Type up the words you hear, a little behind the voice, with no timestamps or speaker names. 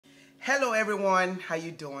Hello everyone, how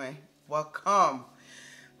you doing? Welcome.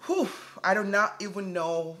 Whew, I do not even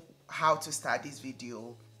know how to start this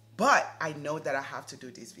video, but I know that I have to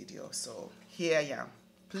do this video, so here I am.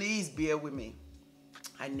 Please bear with me.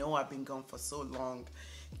 I know I've been gone for so long.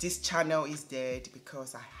 This channel is dead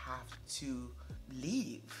because I have to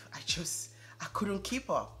leave. I couldn't keep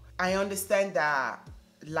up. I understand that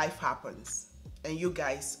life happens, and you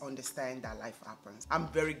guys understand that life happens. I'm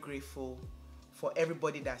very grateful for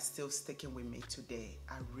everybody that's still sticking with me today.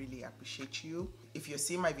 I really appreciate you. If you're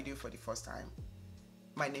seeing my video for the first time,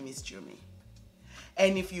 my name is Jumi.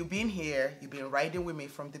 And if you've been here, you've been riding with me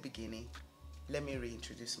from the beginning, let me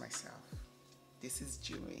reintroduce myself. This is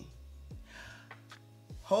Jumi.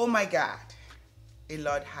 Oh my God, a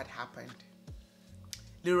lot had happened.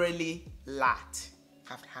 Literally, lot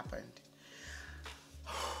have happened.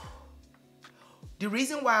 The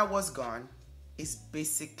reason why I was gone is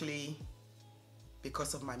basically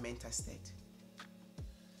because of my mental state.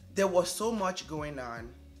 There was so much going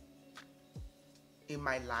on in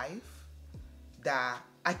my life that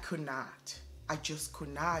I just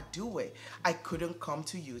could not do it. I couldn't come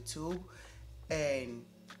to YouTube and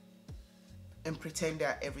pretend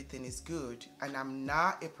that everything is good. And I'm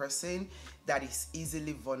not a person that is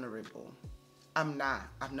easily vulnerable. I'm not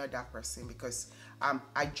that person because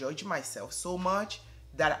I judge myself so much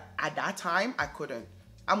that at that time I couldn't.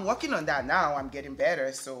 I'm working on that now. I'm getting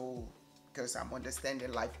better, so because I'm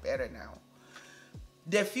understanding life better now.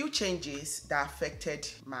 There are few changes that affected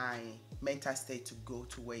my mental state to go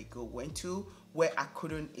to where it went to, where I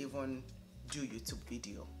couldn't even do YouTube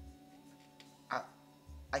video.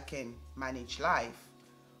 I can manage life,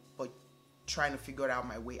 but trying to figure out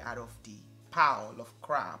my way out of the pile of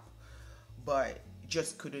crap, but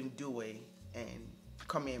just couldn't do it and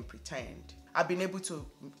come here and pretend. I've been able to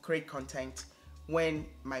create content when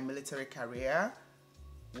my military career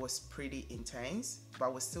was pretty intense, but I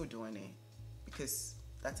was still doing it because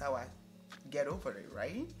that's how I get over it,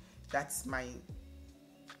 right? That's my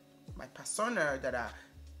persona,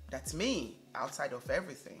 that's me outside of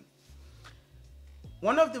everything.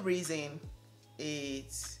 One of the reasons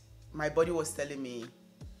is my body was telling me,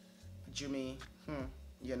 Jumi,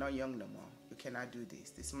 you're not young no more. You cannot do this.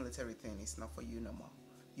 This military thing is not for you no more.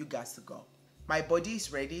 You got to go. My body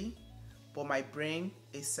is ready, but my brain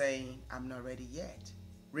is saying I'm not ready yet.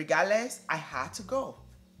 Regardless, I had to go.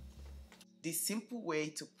 The simple way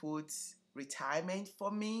to put retirement for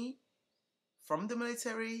me from the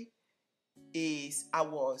military is I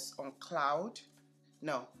was on cloud.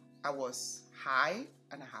 No, I was high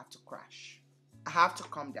and I have to crash. I have to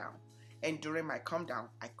come down. And during my come down,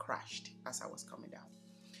 I crashed as I was coming down.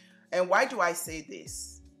 And why do I say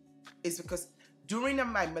this? It's because during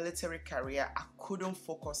my military career, I couldn't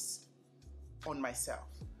focus on myself.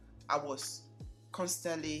 I was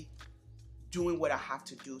constantly doing what I have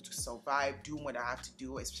to do to survive, doing what I have to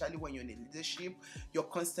do, especially when you're in leadership. You're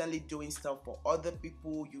constantly doing stuff for other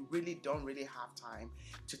people. You really don't have time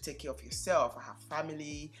to take care of yourself. I have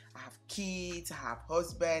family, I have kids, I have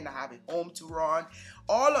husband, I have a home to run,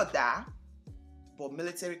 all of that. But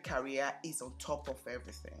military career is on top of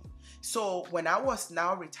everything. So when I was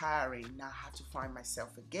now retiring, now I have to find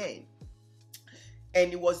myself again.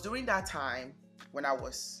 And it was during that time when I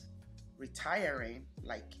was retiring,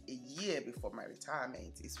 like a year before my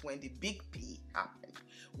retirement, is when the big P happened,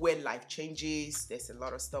 where life changes, there's a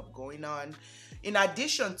lot of stuff going on. In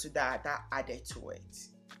addition to that, that added to it.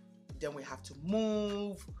 Then we have to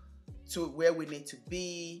move to where we need to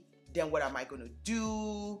be. Then what am I going to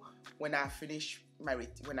do when I finish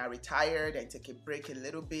when I retired and take a break a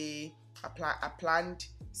little bit? I planned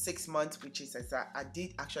 6 months, which is I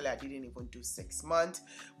didn't even do 6 months,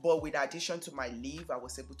 but with addition to my leave, I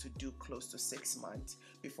was able to do close to 6 months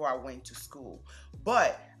before I went to school.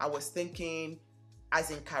 But I was thinking,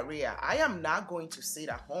 as in career, I am not going to sit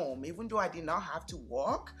at home, even though I did not have to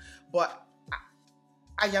work, but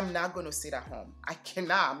I am not going to sit at home. I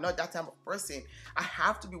cannot. I'm not that type of person. I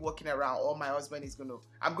have to be walking around, or my husband is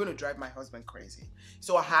I'm going to drive my husband crazy.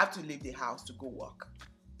 So I have to leave the house to go work.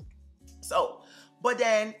 So, but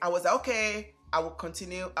then I was like, okay, I will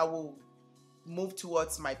continue. I will move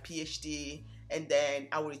towards my PhD, and then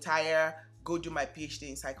I will retire, go do my PhD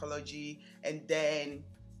in psychology, and then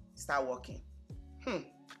start working.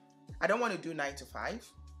 I don't want to do 9 to 5.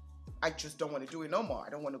 I just don't want to do it no more.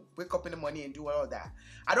 I don't want to wake up in the morning and do all that.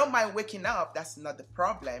 I don't mind waking up. That's not the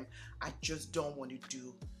problem. I just don't want to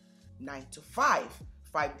do 9 to 5,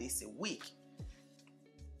 5 days a week.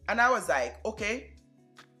 And I was like, okay,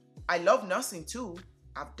 I love nursing too.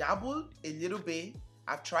 I've dabbled a little bit.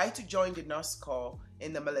 I've tried to join the nurse corps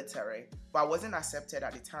in the military, but I wasn't accepted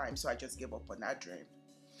at the time, so I just gave up on that dream.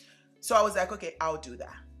 So I was like, okay, I'll do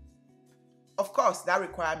that. Of course, that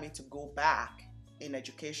required me to go back in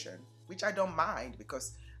education, which I don't mind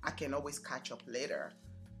because I can always catch up later.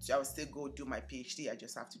 So I will still go do my PhD. I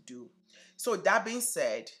just have to do. So that being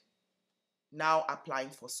said, now applying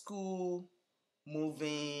for school,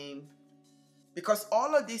 moving, because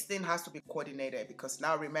all of these things has to be coordinated. Because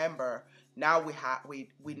now remember, now we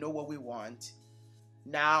know what we want.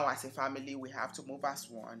 Now as a family, we have to move as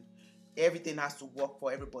one. Everything has to work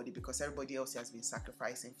for everybody because everybody else has been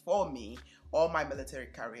sacrificing for me all my military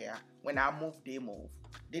career. When I move, they move.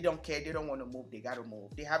 They don't care. They don't want to move. They got to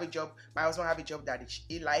move. They have a job. My husband have a job that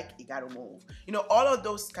he got to move. You know, all of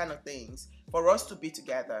those kind of things. For us to be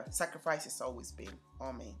together, sacrifice has always been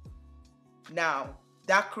on me. Now,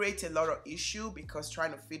 that creates a lot of issue because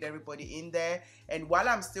trying to fit everybody in there. And while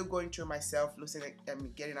I'm still going through myself, losing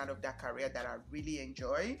and getting out of that career that I really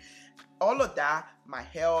enjoy, all of that, my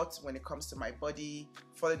health, when it comes to my body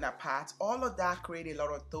falling apart, all of that created a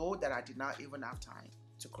lot of thought that I did not even have time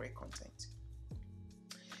to create content.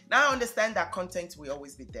 Now I understand that content will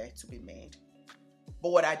always be there to be made.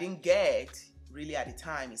 But what I didn't get really at the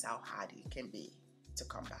time is how hard it can be to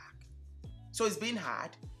come back. So it's been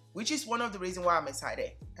hard, which is one of the reasons why I'm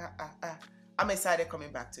excited. I'm excited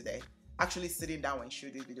coming back today. Actually sitting down and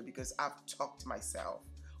shoot this video because I've talked to myself.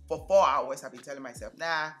 For 4 hours, I've been telling myself,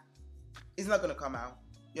 nah, it's not going to come out.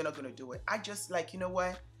 You're not going to do it. I just like, you know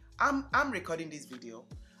what? I'm recording this video.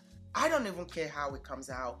 I don't even care how it comes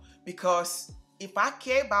out because if I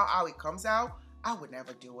care about how it comes out, I would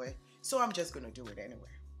never do it. So I'm just going to do it anyway.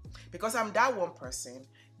 Because I'm that one person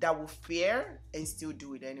that will fear and still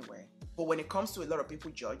do it anyway. But when it comes to a lot of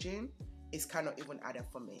people judging, it's kind of even harder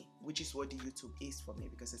for me, which is what the YouTube is for me,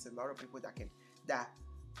 because there's a lot of people that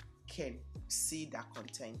can see that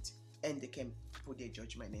content and they can put their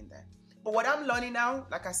judgment in there. But what I'm learning now,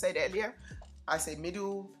 like I said earlier, I say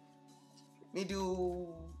middle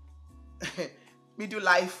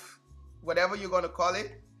life, whatever you're gonna call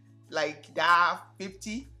it, like that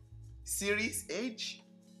 50 series age,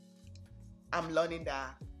 I'm learning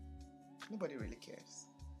that nobody really cares.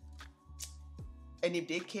 And if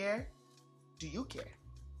they care, do you care?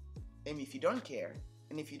 And if you don't care,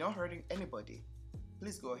 and if you don't hurt anybody,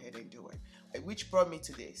 please go ahead and do it. Which brought me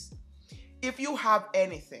to this. If you have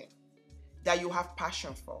anything that you have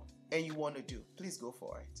passion for and you want to do, please go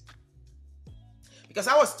for it. Because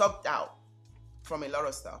I was stopped out from a lot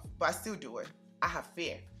of stuff, but I still do it. I have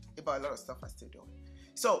fear about a lot of stuff I still do it.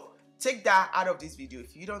 So take that out of this video.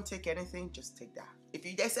 If you don't take anything, just take that. If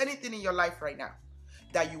there's anything in your life right now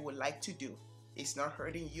that you would like to do, it's not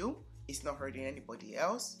hurting you, it's not hurting anybody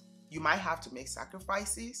else, you might have to make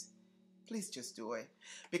sacrifices, please just do it.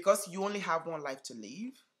 Because you only have one life to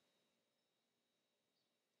live.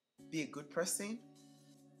 Be a good person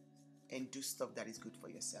and do stuff that is good for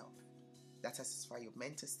yourself, that satisfy your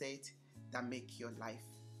mental state, that make your life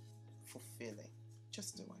fulfilling.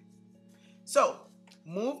 Just do it. So,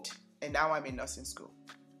 moved, and now I'm in nursing school.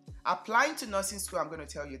 Applying to nursing school, I'm going to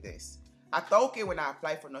tell you this. I thought, okay, when I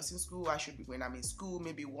apply for nursing school, I should be, when I'm in school,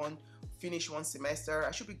 maybe finish one semester,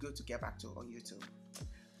 I should be good to get back to on YouTube.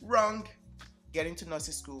 Wrong. Getting to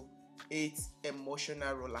nursing school, it's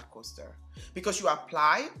emotional roller coaster. Because you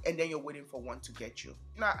apply and then you're waiting for one to get you.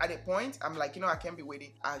 You know, at a point, I'm like, you know, I can't be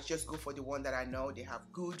waiting. I'll just go for the one that I know they have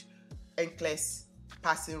good NCLEX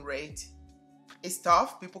passing rate. It's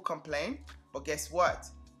tough. People complain. But guess what?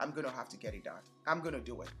 I'm going to have to get it done. I'm going to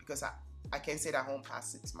do it because I can sit at home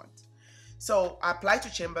past 6 months. So I applied to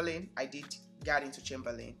Chamberlain. I did get into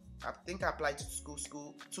Chamberlain. I think I applied to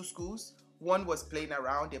two schools. One was playing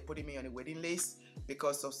around. They're putting me on a waiting list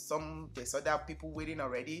because of there's other people waiting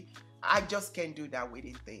already. I just can't do that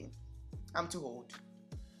waiting thing. I'm too old.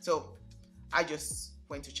 So I just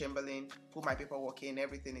went to Chamberlain, put my paperwork in,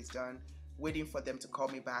 everything is done, waiting for them to call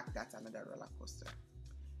me back. That's another roller coaster.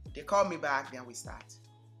 They call me back, then we start.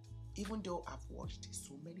 Even though I've watched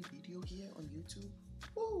so many videos here on YouTube,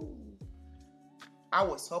 woo, I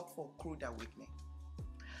was up for crude awakening.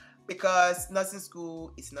 Because nursing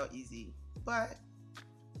school is not easy, but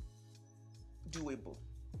doable.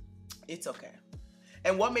 It's okay.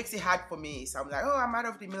 And what makes it hard for me is I'm like, oh, I'm out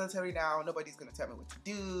of the military now. Nobody's going to tell me what to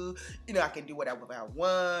do. You know, I can do whatever I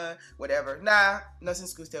want, whatever. Nah, nursing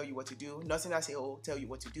schools tell you what to do. Nursing SAO tell you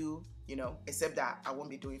what to do, you know, except that I won't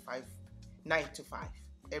be doing 9 to 5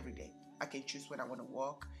 every day. I can choose when I want to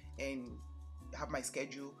work and have my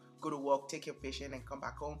schedule, go to work, take care of patient and come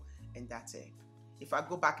back home, and that's it. If I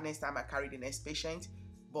go back next time, I carry the next patient.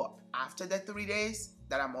 But after the 3 days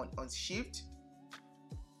that I'm on shift,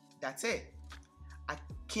 that's it. I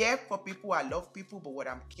care for people, I love people, but what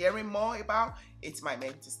I'm caring more about, it's my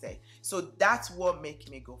mental state. So that's what made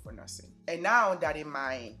me go for nursing. And now that in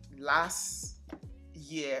my last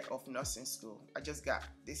year of nursing school,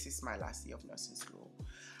 this is my last year of nursing school,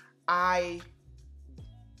 I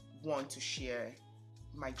want to share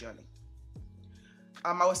my journey.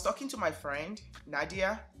 I was talking to my friend,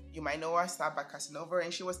 Nadia, you might know her, Start by Casanova,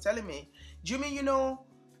 and she was telling me, Jimmy, you know,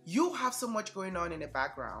 you have so much going on in the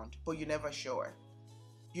background, but you never show it.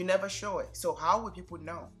 You never show it. So how will people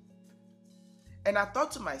know? And I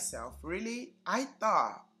thought to myself, really? I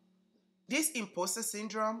thought this imposter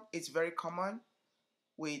syndrome is very common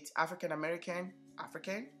with African,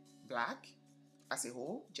 Black, as a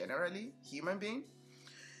whole, generally, human being.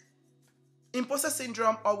 Imposter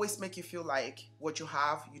syndrome always make you feel like what you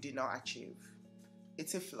have, you did not achieve.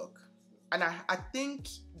 It's a fluke. And I think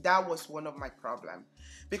that was one of my problems.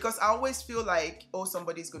 Because I always feel like, oh,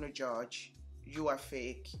 somebody's going to judge. You are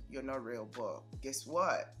fake. You're not real. But guess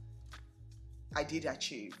what? I did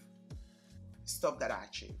achieve stuff that I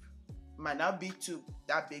achieved. Might not be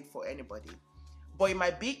that big for anybody. But it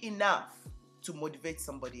might be enough to motivate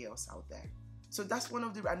somebody else out there. So that's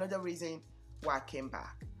another reason why I came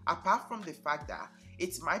back. Apart from the fact that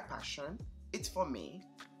it's my passion, it's for me,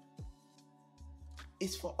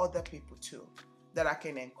 it's for other people too, that I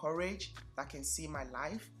can encourage, that can see my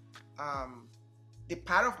life, the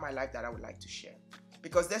part of my life that I would like to share.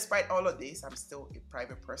 Because despite all of this, I'm still a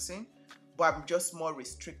private person, but I'm just more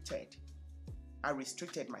restricted. I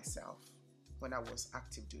restricted myself when I was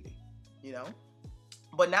active duty, you know?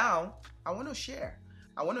 But now, I want to share.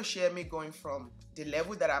 I want to share me going from the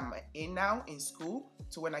level that I'm in now in school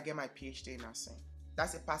to when I get my PhD in nursing.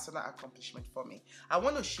 That's a personal accomplishment for me. I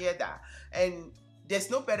want to share that. And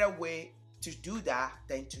there's no better way to do that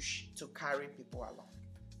than to carry people along,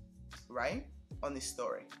 right? On the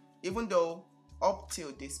story. Even though up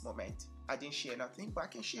till this moment, I didn't share nothing, but I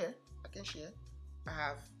can share. I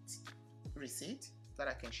have receipt that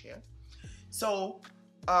I can share. So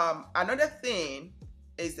another thing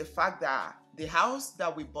is the fact that the house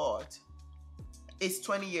that we bought is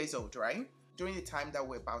 20 years old, right? During the time that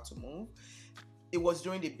we're about to move, it was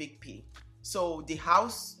during the Big P. So the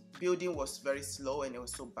house building was very slow and it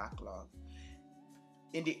was so backlogged.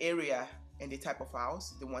 In the area and the type of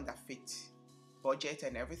house, the one that fit budget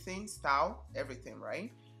and everything, style, everything,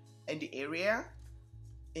 right? And the area,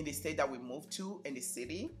 in the state that we moved to, in the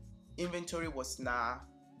city, inventory was not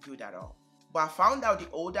good at all. But I found out the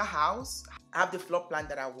older house have the floor plan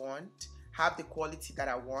that I want, have the quality that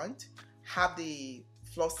I want, have the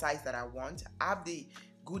floor size that I want, have the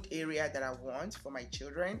good area that I want for my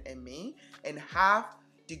children and me, and have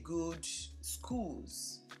the good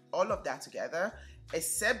schools, all of that together,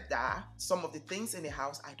 except that some of the things in the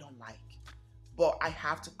house I don't like. But I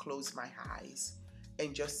have to close my eyes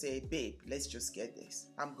and just say, babe, let's just get this.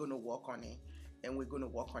 I'm going to work on it, and we're going to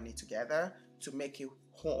work on it together to make it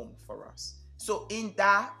home for us. So in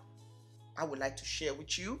that, I would like to share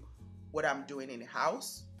with you what I'm doing in the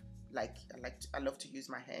house. I love to use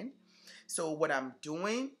my hand. So what I'm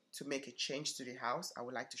doing to make a change to the house, I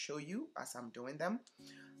would like to show you as I'm doing them.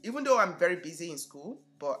 Even though I'm very busy in school,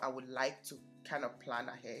 but I would like to kind of plan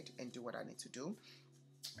ahead and do what I need to do.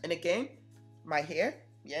 And again, my hair,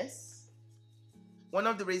 yes. One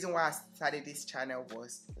of the reasons why I started this channel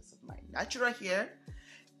was because of my natural hair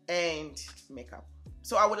and makeup.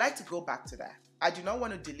 So I would like to go back to that. I do not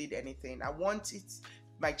want to delete anything. I want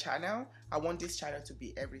my channel, I want this channel to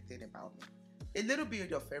be everything about me. A little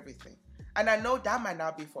bit of everything. And I know that might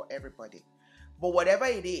not be for everybody. But whatever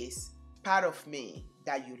it is, part of me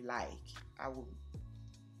that you like, I will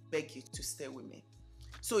beg you to stay with me.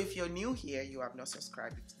 So if you're new here, you have not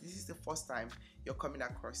subscribed, if this is the first time you're coming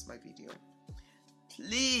across my video,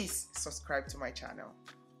 please subscribe to my channel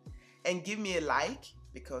and give me a like,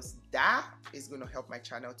 because that is going to help my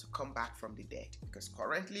channel to come back from the dead, because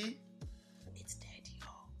currently it's dead,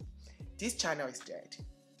 y'all. This channel is dead.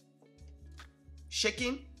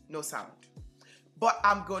 Shaking, no sound. But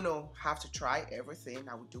I'm going to have to try everything.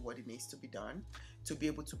 I will do what it needs to be done to be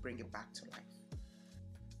able to bring it back to life.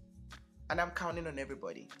 And I'm counting on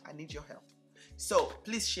everybody. I need your help. So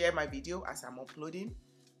please share my video as I'm uploading.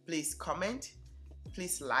 Please comment.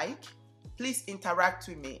 Please like. Please interact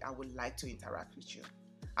with me. I would like to interact with you.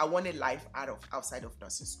 I want a life outside of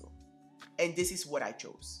nursing school. And this is what I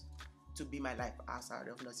chose, to be my life outside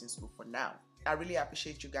of nursing school for now. I really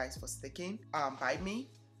appreciate you guys for sticking by me.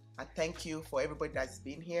 I thank you for everybody that's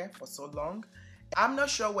been here for so long. I'm not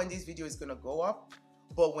sure when this video is going to go up,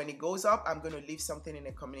 but when it goes up, I'm going to leave something in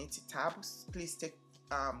the community tab. Please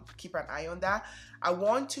keep an eye on that. I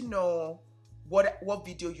want to know what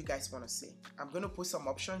video you guys want to see. I'm going to put some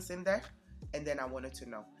options in there, and then I wanted to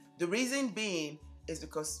know. The reason being is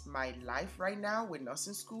because my life right now with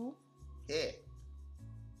nursing school, yeah,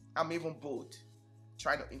 I'm even bored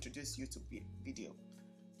trying to introduce YouTube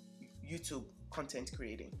content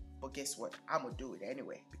creating. But guess what? I'm gonna do it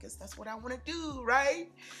anyway because that's what I want to do, right?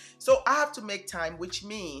 So I have to make time, which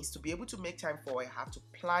means to be able to make time for it, I have to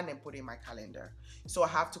plan and put in my calendar. So I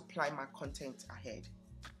have to plan my content ahead.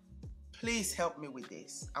 Please help me with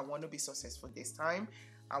this. I want to be successful this time.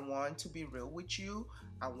 I want to be real with you.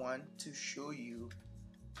 I want to show you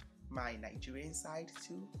my Nigerian side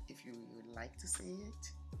too, if you would like to see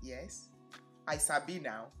it. Yes, I sabi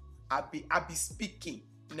now. I be speaking.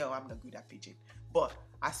 No, I'm not good at pidgin, but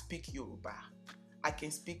I speak Yoruba. I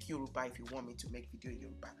can speak Yoruba if you want me to make video in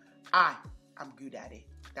Yoruba. I'm good at it.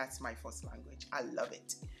 That's my first language. I love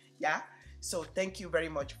it. Yeah. So thank you very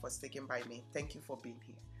much for sticking by me. Thank you for being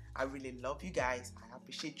here. I really love you guys. I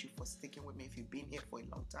appreciate you for sticking with me if you've been here for a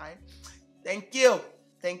long time. Thank you.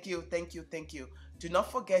 Thank you. Thank you. Thank you. Do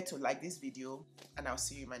not forget to like this video, and I'll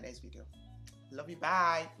see you in my next video. Love you.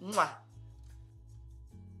 Bye. Mwah.